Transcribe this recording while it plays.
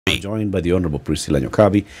joined by the Honorable Priscilla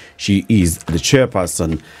Nyokabi. She is the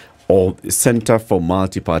chairperson of Center for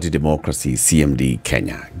Multi-Party Democracy, CMD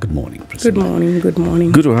Kenya. Good morning, Priscilla. Good morning, good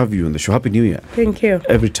morning. Good to have you on the show. Happy New Year. Thank you.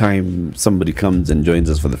 Every time somebody comes and joins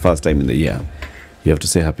us for the first time in the year, you have to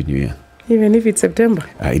say Happy New Year. Even if it's September.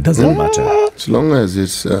 It doesn't matter. As long as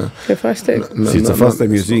it's... the first time. It's the first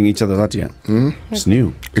time you're seeing each other that year. It's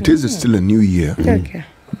new. It is still a new year. Okay.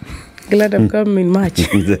 Glad I'm coming in March.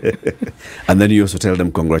 And then you also tell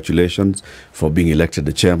them congratulations for being elected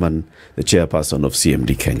the chairperson of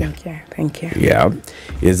CMD Kenya. Thank you. Yeah.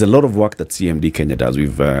 There's a lot of work that CMD Kenya does. We've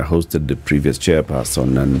hosted the previous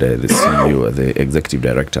chairperson and the CEO, the executive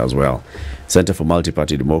director as well. Center for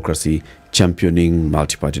Multi-Party Democracy, championing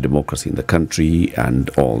multi-party democracy in the country and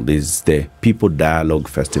all. This is the People Dialogue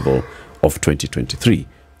Festival of 2023.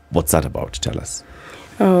 What's that about? Tell us.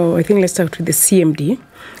 Oh, I think let's start with the CMD.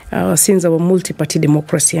 Since our multi-party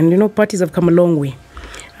democracy, and parties have come a long way,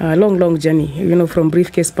 a long journey, from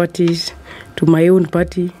briefcase parties to my own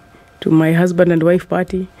party, to my husband and wife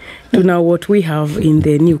party, to now what we have in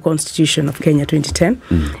the new constitution of Kenya 2010,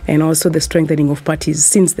 and also the strengthening of parties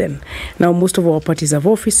since then. Now, most of our parties have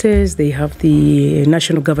offices, they have the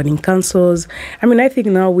national governing councils. I think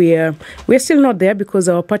now we're still not there because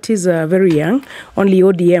our parties are very young. Only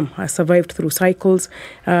ODM has survived through cycles.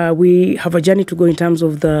 We have a journey to go in terms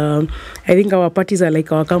of I think our parties are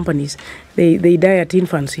like our companies. They die at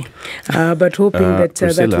infancy. But hoping that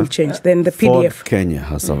Priscilla, that will change. Then the Ford PDF. Kenya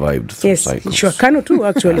has survived through cycles. Sure. Kanu too,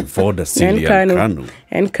 actually. Ford and Kanu.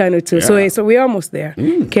 And Kanu too. Yeah. So we're almost there.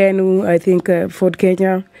 Kanu, I think, Ford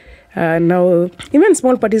Kenya. Now, even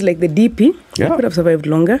small parties like the DP could have survived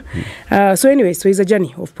longer. So it's a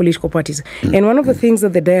journey of political parties. And one of the things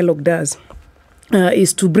that the dialogue does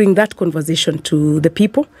is to bring that conversation to the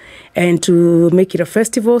people and to make it a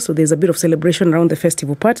festival. So there's a bit of celebration around the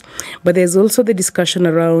festival part, but there's also the discussion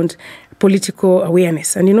around political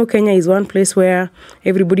awareness. And Kenya is one place where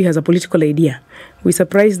everybody has a political idea. We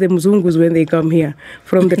surprise the Mzungus when they come here,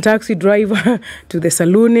 from the taxi driver to the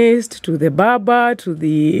saloonist to the barber to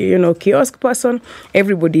the kiosk person.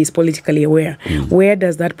 Everybody is politically aware. Where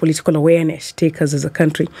does that political awareness take us as a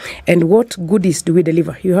country, and what goodies do we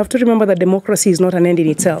deliver? You have to remember that democracy is not an end in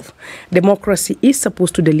itself. Democracy is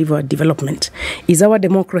supposed to deliver development. Is our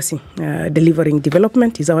democracy delivering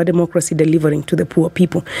development? Is our democracy delivering to the poor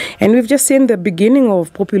people? And we've just seen the beginning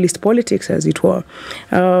of populist politics, as it were,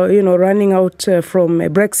 running out from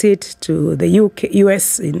Brexit to the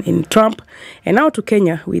US in Trump, and now to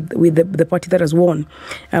Kenya with the party that has won.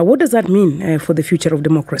 What does that mean for the future of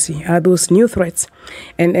democracy? Are those new threats?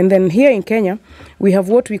 And then here in Kenya, we have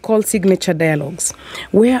what we call signature dialogues.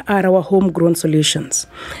 Where are our homegrown solutions?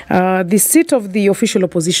 The seat of the official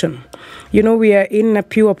opposition. We are in a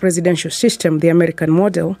pure presidential system, the American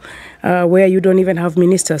model, where you don't even have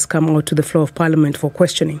ministers come out to the floor of parliament for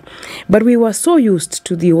questioning. But we were so used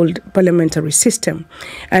to the old parliamentary system.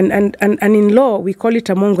 And in law, we call it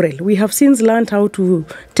a mongrel. We have since learned how to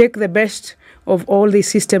take the best of all these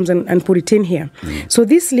systems and put it in here. So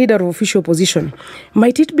this leader of official opposition,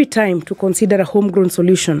 might it be time to consider a homegrown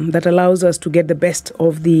solution that allows us to get the best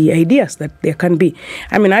of the ideas that there can be?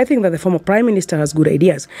 I think that the former prime minister has good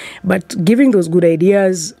ideas, but giving those good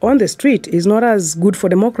ideas on the street is not as good for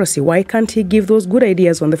democracy. Why can't he give those good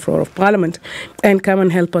ideas on the floor of parliament and come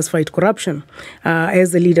and help us fight corruption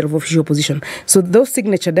as the leader of official opposition? So those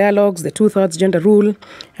signature dialogues, the 2/3 gender rule,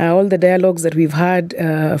 all the dialogues that we've had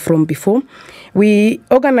from before, we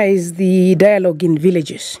organize the dialogue in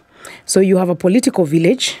villages. So you have a political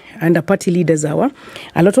village and a party leaders hour.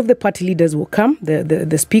 A lot of the party leaders will come.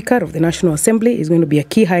 The Speaker of the National Assembly is going to be a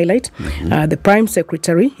key highlight. The Prime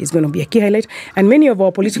Secretary is going to be a key highlight. And many of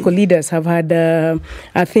our political leaders have had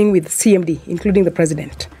a thing with CMD, including the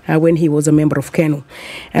President, when he was a member of KENU.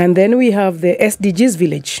 And then we have the SDGs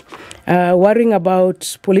village, worrying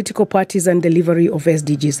about political parties and delivery of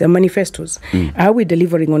SDGs, the manifestos. Are we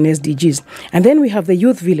delivering on SDGs? And then we have the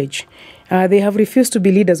youth village. They have refused to be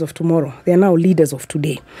leaders of tomorrow. They are now leaders of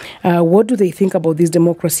today. What do they think about this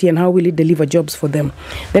democracy and how will it deliver jobs for them?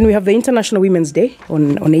 Then we have the International Women's Day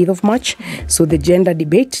on 8th of March. So the gender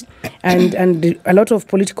debate and a lot of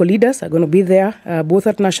political leaders are going to be there, both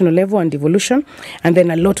at national level and devolution, and then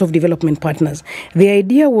a lot of development partners. The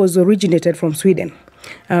idea was originated from Sweden.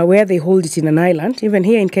 Where they hold it in an island. Even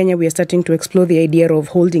here in Kenya, we are starting to explore the idea of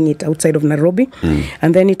holding it outside of Nairobi.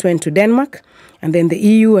 And then it went to Denmark. and then the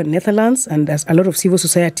EU and Netherlands, and there's a lot of civil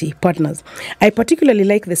society partners. I particularly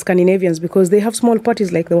like the Scandinavians because they have small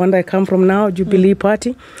parties like the one that I come from now, Jubilee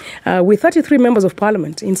Party, with 33 members of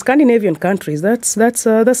parliament. In Scandinavian countries, that's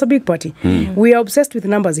a big party. We are obsessed with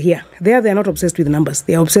numbers here. There, they are not obsessed with numbers.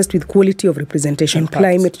 They are obsessed with quality of representation,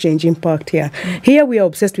 climate change impact here. Here, we are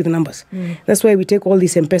obsessed with numbers. That's why we take all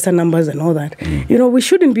these M-Pesa numbers and all that. We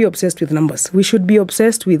shouldn't be obsessed with numbers. We should be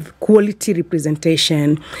obsessed with quality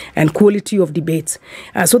representation and quality of debates,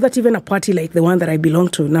 so that even a party like the one that I belong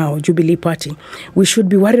to now, Jubilee Party, we should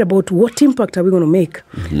be worried about what impact are we going to make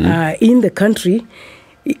in the country,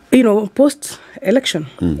 post-election.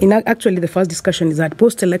 Actually, the first discussion is that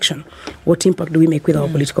post-election, what impact do we make with our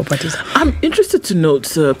political parties? I'm interested to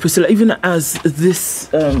note, Priscilla, even as this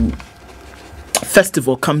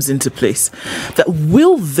festival comes into place, that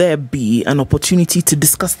will there be an opportunity to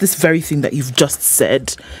discuss this very thing that you've just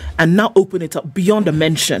said and now open it up beyond a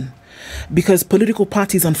mention? Because political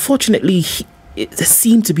parties, unfortunately,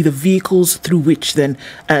 seem to be the vehicles through which then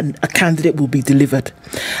a candidate will be delivered,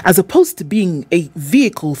 as opposed to being a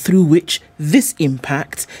vehicle through which this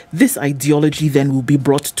impact, this ideology then will be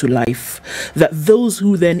brought to life, that those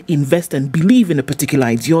who then invest and believe in a particular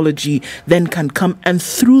ideology then can come and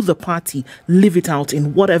through the party live it out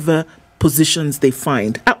in whatever positions they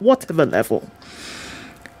find, at whatever level.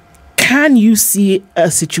 Can you see a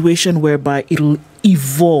situation whereby it'll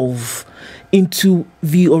evolve into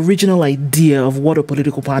the original idea of what a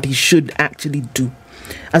political party should actually do,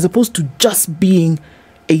 as opposed to just being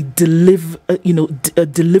a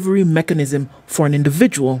delivery mechanism for an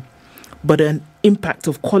individual, but an impact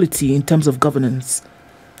of quality in terms of governance?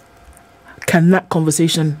 Can that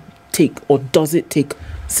conversation take, or does it take,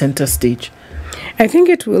 center stage? I think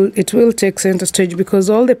it will take center stage because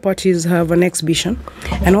all the parties have an exhibition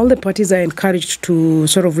and all the parties are encouraged to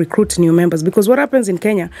sort of recruit new members. Because what happens in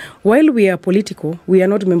Kenya, while we are political, we are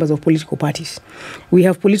not members of political parties. We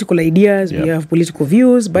have political ideas, we have political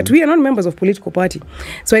views, but we are not members of political party.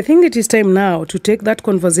 So I think it is time now to take that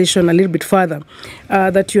conversation a little bit further,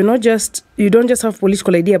 that you don't just have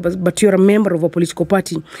political idea, but you're a member of a political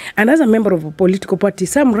party. And as a member of a political party,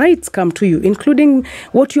 some rights come to you, including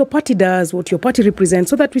what your party does, what your party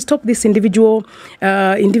represents, so that we stop this individual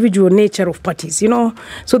nature of parties,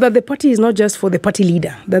 so that the party is not just for the party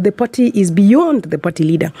leader, that the party is beyond the party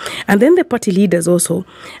leader. And then the party leaders also,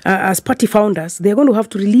 as party founders, they're going to have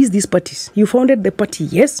to release these parties. You founded the party,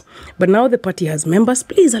 yes, but now the party has members.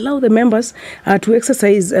 Please allow the members to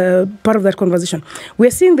exercise part of that conversation.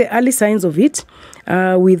 We're seeing the early signs of it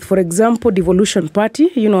with, for example, Devolution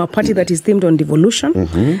Party, a party that is themed on devolution.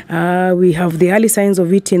 We have the early signs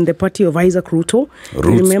of it in the party of Isaac Ruto.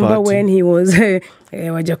 Remember party. When he was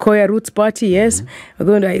Wajakoya Roots Party, yes.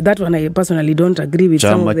 Although that one I personally don't agree with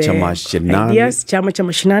some of the ideas. Chama cha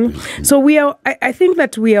Mashinani. So I think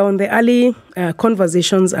that we are on the early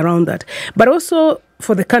conversations around that. But also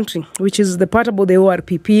for the country, which is the part about the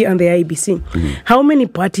ORPP and the IBC. How many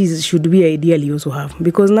parties should we ideally also have?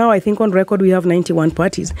 Because now I think on record we have 91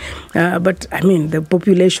 parties. But I mean, the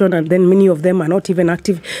population and then many of them are not even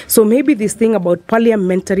active. So maybe this thing about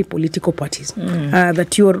parliamentary political parties,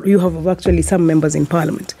 that you have actually some members in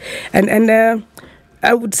parliament. And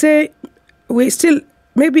I would say we still,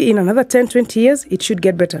 maybe in another 10, 20 years, it should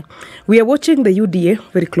get better. We are watching the UDA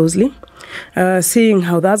very closely, seeing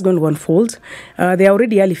how that's going to unfold. They are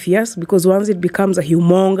already early fears because once it becomes a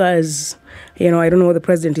humongous, I don't know what the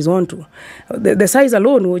president is on to. The size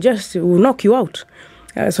alone will knock you out.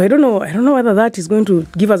 So I don't know whether that is going to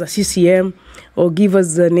give us a CCM or give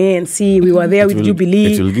us an ANC. We were there with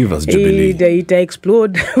Jubilee. It will give us Jubilee. It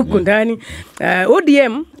explode.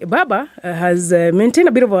 ODM, Baba, has maintained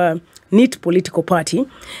a bit of a neat political party.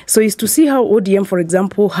 So it's to see how ODM, for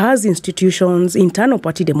example, has institutions, internal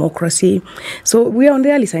party democracy. So we are on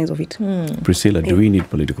the early signs of it. Priscilla, do we need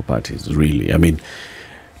political parties, really? I mean,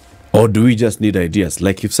 or do we just need ideas?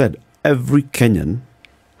 Like you've said, every Kenyan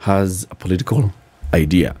has a political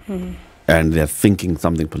idea and they're thinking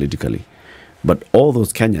something politically. But all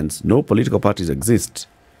those Kenyans, no political parties exist.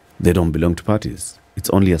 They don't belong to parties. It's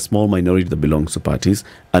only a small minority that belongs to parties,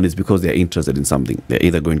 and it's because they're interested in something. They're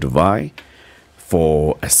either going to vie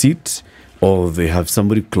for a seat or they have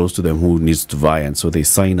somebody close to them who needs to vie, and so they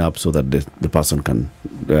sign up so that the person can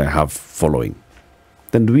have following.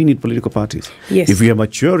 Then do we need political parties? Yes. If we are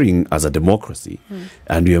maturing as a democracy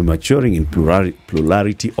and we are maturing in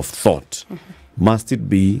plurality of thought, must it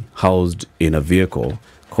be housed in a vehicle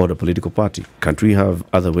called a political party? Can't we have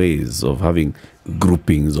other ways of having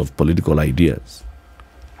groupings of political ideas?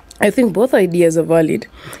 I think both ideas are valid.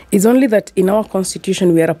 It's only that in our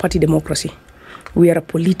constitution, we are a party democracy. We are a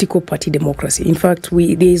political party democracy. In fact,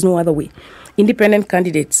 there is no other way. independent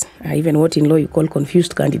candidates, even what in law you call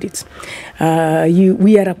confused candidates.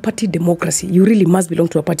 We are a party democracy. You really must belong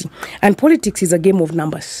to a party. And politics is a game of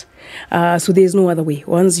numbers. So there's no other way.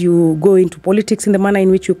 Once you go into politics in the manner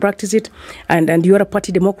in which you practice it, and you are a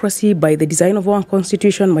party democracy by the design of our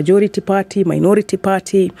constitution, majority party, minority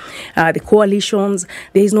party, the coalitions,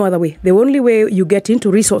 there is no other way. The only way you get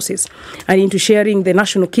into resources and into sharing the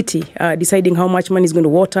national kitty, deciding how much money is going to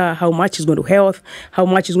water, how much is going to health, how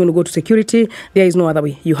much is going to go to security, there is no other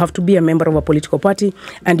way. You have to be a member of a political party,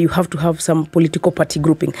 and you have to have some political party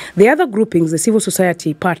grouping. The other groupings, the civil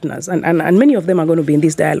society partners, and many of them are going to be in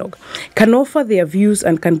this dialogue, can offer their views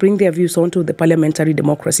and can bring their views onto the parliamentary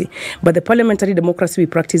democracy. But the parliamentary democracy we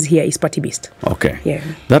practice here is party-based. Okay. Yeah.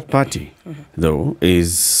 That party, though,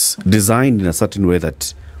 is designed in a certain way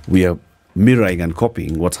that we are mirroring and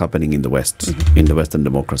copying what's happening in the West, in the Western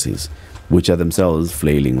democracies, which are themselves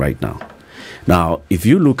flailing right now. Now, if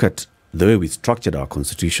you look at the way we structured our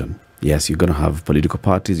constitution, yes, you're going to have political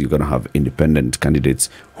parties, you're going to have independent candidates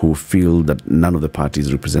who feel that none of the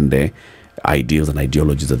parties represent their ideals and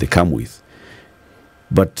ideologies that they come with.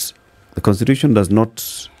 But the Constitution does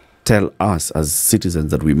not tell us as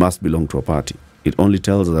citizens that we must belong to a party. It only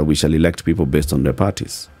tells us that we shall elect people based on their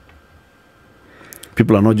parties.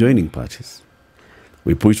 People are not joining parties.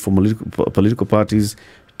 We push for political parties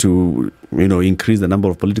to, increase the number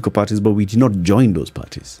of political parties, but we did not join those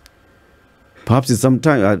parties. Perhaps it's some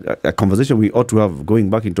time a conversation we ought to have going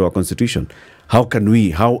back into our constitution. How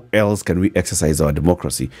else can we exercise our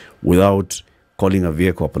democracy without calling a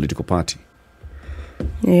vehicle a political party?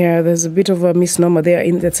 Yeah, there's a bit of a misnomer there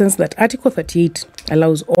in the sense that Article 38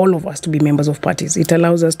 allows all of us to be members of parties. It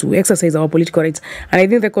allows us to exercise our political rights. And I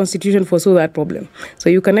think the Constitution foresaw that problem. So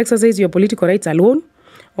you can exercise your political rights alone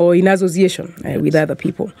or in association with other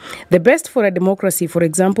people. The best for a democracy, for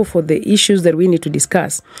example, for the issues that we need to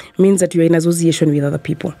discuss, means that you are in association with other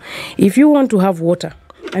people. If you want to have water,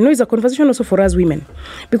 I know it's a conversation also for us women,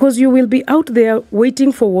 because you will be out there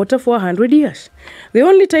waiting for water for 100 years. The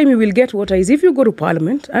only time you will get water is if you go to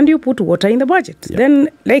Parliament and you put water in the budget. Yep. Then,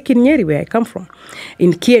 like in Nyeri, where I come from,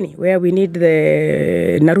 in Kieni, where we need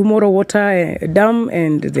the Narumoro water dam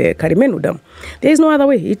and the Karimenu dam, there is no other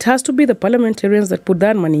way. It has to be the parliamentarians that put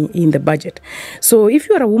that money in the budget. So if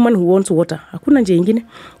you are a woman who wants water, hakuna njia ingine.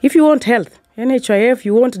 If you want health, NHIF,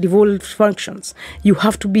 you want devolved functions, you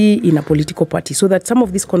have to be in a political party so that some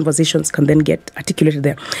of these conversations can then get articulated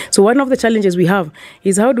there. So one of the challenges we have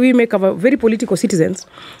is how do we make our very political citizens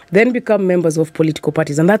then become members of political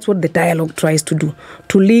parties? And that's what the dialogue tries to do,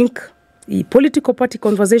 to link the political party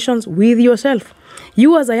conversations with yourself.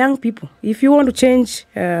 You as a young people, if you want to change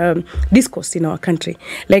discourse in our country,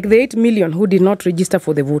 like the 8 million who did not register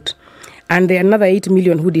for the vote, and the another 8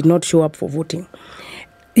 million who did not show up for voting,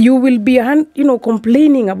 you will be,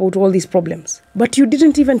 complaining about all these problems, but you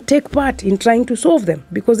didn't even take part in trying to solve them,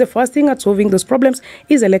 because the first thing at solving those problems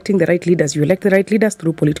is electing the right leaders. You elect the right leaders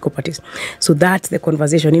through political parties. So that's the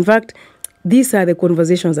conversation. In fact, these are the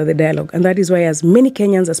conversations at the dialogue, and that is why as many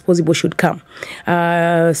Kenyans as possible should come,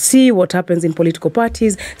 see what happens in political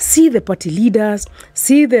parties, see the party leaders,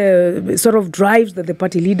 see the sort of drives that the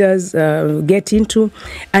party leaders get into,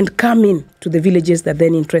 and come in to the villages that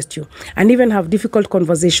then interest you, and even have difficult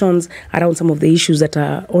conversations around some of the issues that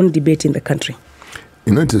are on debate in the country.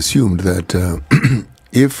 It's assumed that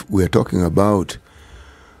if we're talking about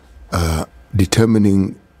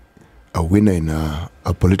determining a winner in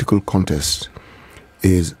a political contest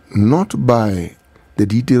is not by the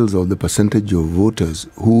details of the percentage of voters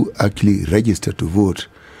who actually registered to vote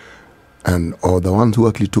or the ones who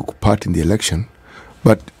actually took part in the election,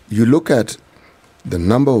 but you look at the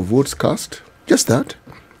number of votes cast, just that,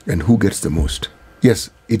 and who gets the most. Yes,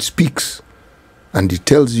 it speaks and it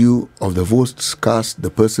tells you of the votes cast, the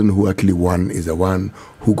person who actually won is the one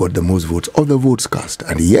who got the most votes of the votes cast.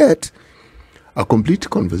 And yet, a complete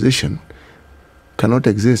conversation cannot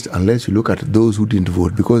exist unless you look at those who didn't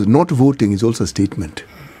vote, because not voting is also a statement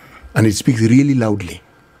and it speaks really loudly.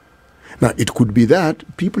 Now, it could be that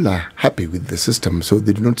people are happy with the system, so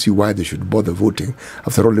they do not see why they should bother voting.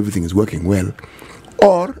 After all, everything is working well.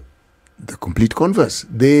 Or the complete converse.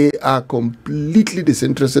 They are completely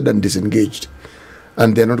disinterested and disengaged,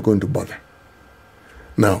 and they're not going to bother.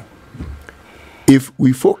 Now, if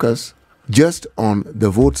we focus just on the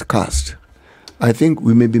votes cast, I think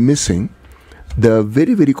we may be missing the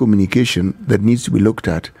very, very communication that needs to be looked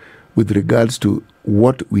at with regards to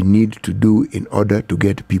what we need to do in order to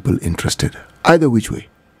get people interested, either which way.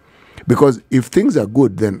 Because if things are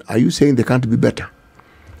good, then are you saying they can't be better?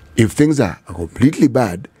 If things are completely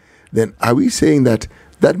bad, then are we saying that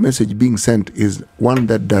that message being sent is one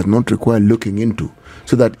that does not require looking into,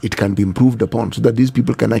 so that it can be improved upon, so that these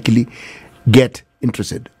people can actually get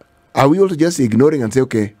interested? Are we also just ignoring and say,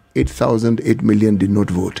 okay, 8 million did not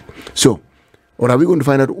vote? So, or are we going to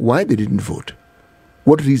find out why they didn't vote?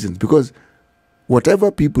 What reasons? Because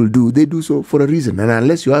whatever people do, they do so for a reason. And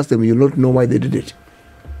unless you ask them, you'll not know why they did it.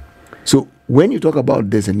 So when you talk about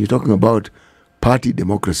this and you're talking about party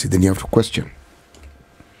democracy, then you have to question,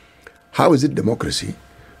 how is it democracy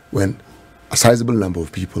when a sizable number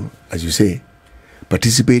of people, as you say,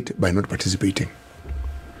 participate by not participating?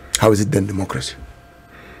 How is it then democracy?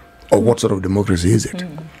 Or what sort of democracy is it?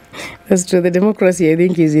 That's true. The democracy, I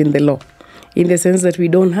think, is in the law, in the sense that we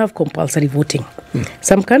don't have compulsory voting.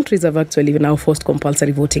 Some countries have actually now forced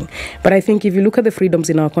compulsory voting. But I think if you look at the freedoms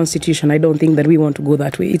in our constitution, I don't think that we want to go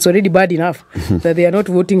that way. It's already bad enough that they are not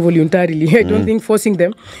voting voluntarily. I don't think forcing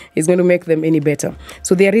them is going to make them any better.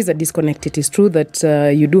 So there is a disconnect. It is true that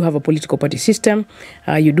you do have a political party system.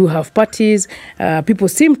 You do have parties. People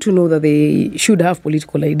seem to know that they should have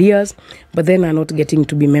political ideas, but then are not getting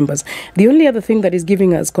to be members. The only other thing that is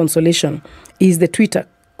giving us consolation is the Twitter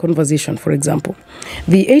conversation, for example.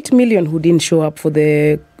 The 8 million who didn't show up for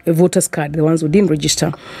the voters card, the ones who didn't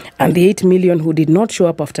register, and the 8 million who did not show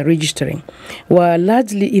up after registering, were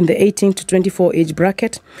largely in the 18 to 24 age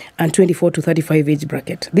bracket and 24 to 35 age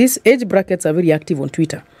bracket. These age brackets are very active on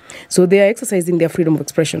Twitter. So they are exercising their freedom of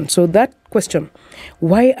expression. So that question,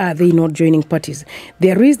 why are they not joining parties?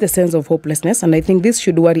 There is the sense of hopelessness, and I think this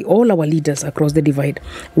should worry all our leaders across the divide.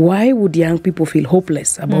 Why would young people feel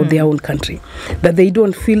hopeless about their own country? That they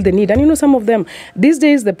don't feel the need. And you know, some of them, these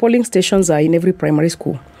days the polling stations are in every primary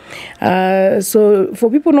school. So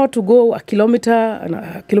for people not to go a kilometer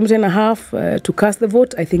and a half to cast the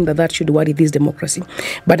vote, I think that should worry this democracy.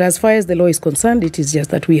 But as far as the law is concerned, it is just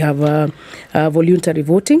that we have voluntary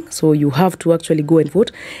voting, so you have to actually go and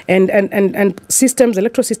vote. And systems,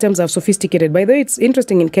 electoral systems are sophisticated. By the way, it's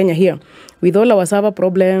interesting in Kenya here, with all our server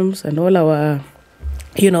problems and all our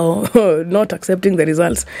not accepting the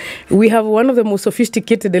results, we have one of the most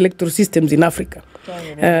sophisticated electoral systems in Africa.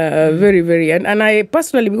 Very, very. And I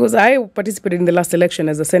personally, because I participated in the last election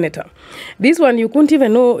as a senator, this one you couldn't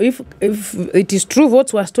even know if it is true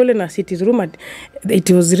votes were stolen as it is rumored.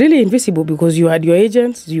 It was really invisible because you had your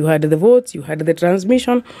agents, you had the votes, you had the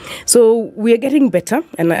transmission. So we are getting better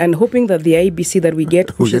and hoping that the IBC that we get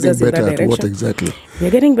pushes us in that direction. What exactly? We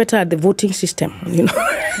are getting better at the voting system,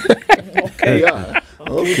 Okay. Yeah.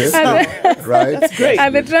 Okay. Right. Great.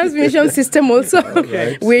 And the transmission system also.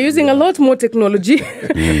 Right. We're using a lot more technology.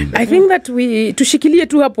 I think that tushikilie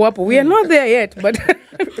tu hapo hapo. We are not there yet, but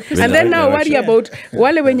and then now worry about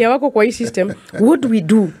wale wenye wako kwa hii system. What do we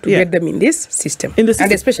do to get them in this system? And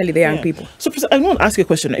especially the young people. So I want to ask you a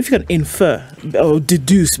question. If you can infer or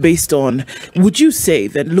deduce based on, would you say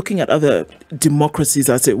that looking at other democracies,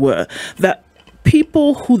 as it were, that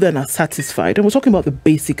people who then are satisfied, and we're talking about the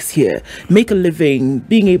basics here, make a living,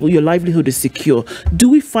 being able, your livelihood is secure, do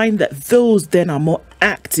we find that those then are more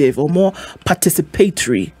active or more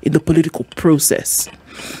participatory in the political process?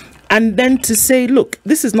 And then to say, look,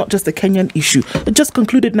 this is not just a Kenyan issue. It just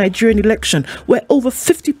concluded Nigerian election where over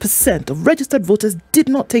 50% of registered voters did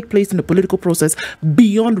not take place in the political process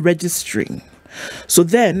beyond registering. So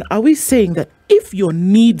then, are we saying that if your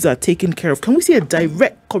needs are taken care of, can we see a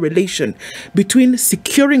direct correlation between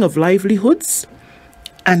securing of livelihoods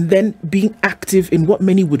and then being active in what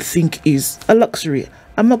many would think is a luxury?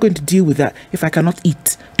 I'm not going to deal with that if I cannot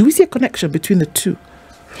eat. Do we see a connection between the two?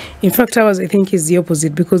 In fact, ours, I think, is the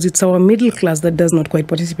opposite, because it's our middle class that does not quite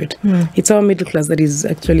participate. It's our middle class that is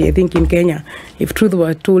actually, I think, in Kenya, if truth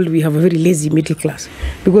were told, we have a very lazy middle class,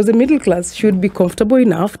 because the middle class should be comfortable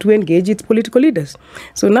enough to engage its political leaders.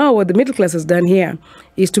 So now what the middle class has done here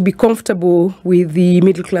is to be comfortable with the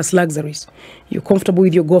middle class luxuries. You're comfortable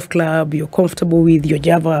with your golf club, you're comfortable with your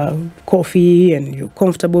Java coffee, and you're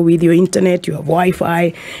comfortable with your internet, you have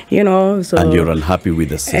Wi-Fi, So, and you're unhappy with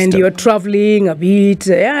the system. And you're traveling a bit.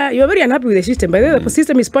 Yeah, you're very unhappy with the system. By the way, the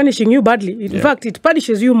system is punishing you badly. In fact, it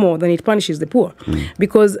punishes you more than it punishes the poor.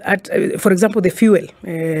 Because, for example, the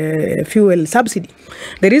fuel subsidy.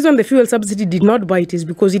 The reason the fuel subsidy did not bite is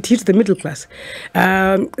because it hits the middle class.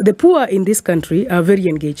 The poor in this country are very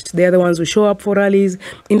engaged. They are the ones who show up for rallies.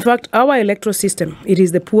 In fact, our electoral system, it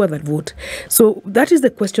is the poor that vote. So that is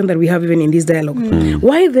the question that we have even in this dialogue.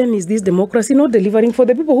 Why then is this democracy not delivering for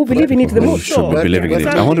the people who believe in it the most? Should be believing in it.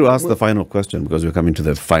 I want to ask the final question, because we're coming to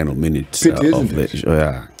the final minute of the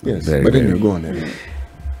show. Yes, but then you go on.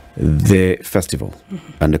 The festival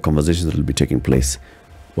and the conversations that will be taking place.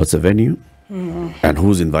 What's the venue and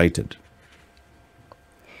who's invited?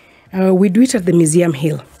 We do it at the Museum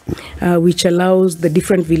Hill. which allows the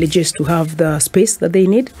different villages to have the space that they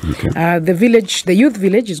need. Okay. The youth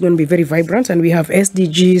village is going to be very vibrant, and we have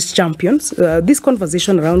SDGs champions. This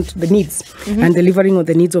conversation around the needs and delivering on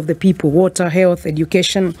the needs of the people, water, health,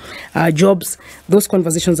 education, jobs, those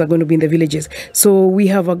conversations are going to be in the villages. So we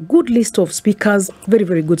have a good list of speakers, very,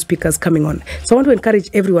 very good speakers coming on. So I want to encourage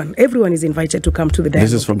everyone. Everyone is invited to come to the dialogue.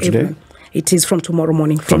 This is from today? Everyone. It is from tomorrow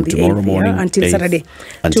morning, from the tomorrow 8th, morning until 8th, Saturday.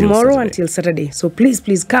 Until Saturday. So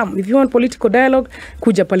please come. If you want political dialogue,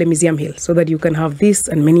 kuja pale Museum Hill, so that you can have this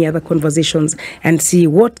and many other conversations and see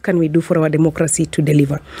what can we do for our democracy to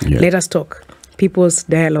deliver. Yeah. Let us talk. People's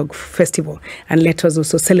Dialogue Festival, and let us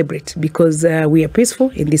also celebrate, because we are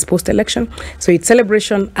peaceful in this post-election. So it's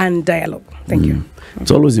celebration and dialogue. Thank you.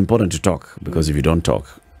 It's always important to talk, because if you don't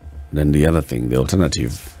talk, then the other thing, the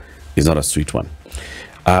alternative, is not a sweet one.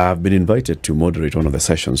 I've been invited to moderate one of the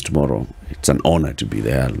sessions tomorrow. It's an honor to be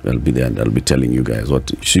there. I'll be there, and I'll be telling you guys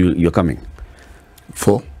what you're coming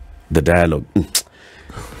for. The dialogue.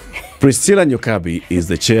 Priscilla Nyokabi is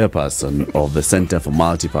the chairperson of the Center for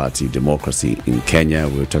Multi-Party Democracy in Kenya.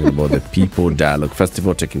 We're talking about the People Dialogue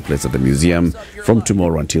Festival taking place at the museum from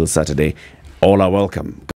tomorrow until Saturday. All are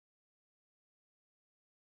welcome.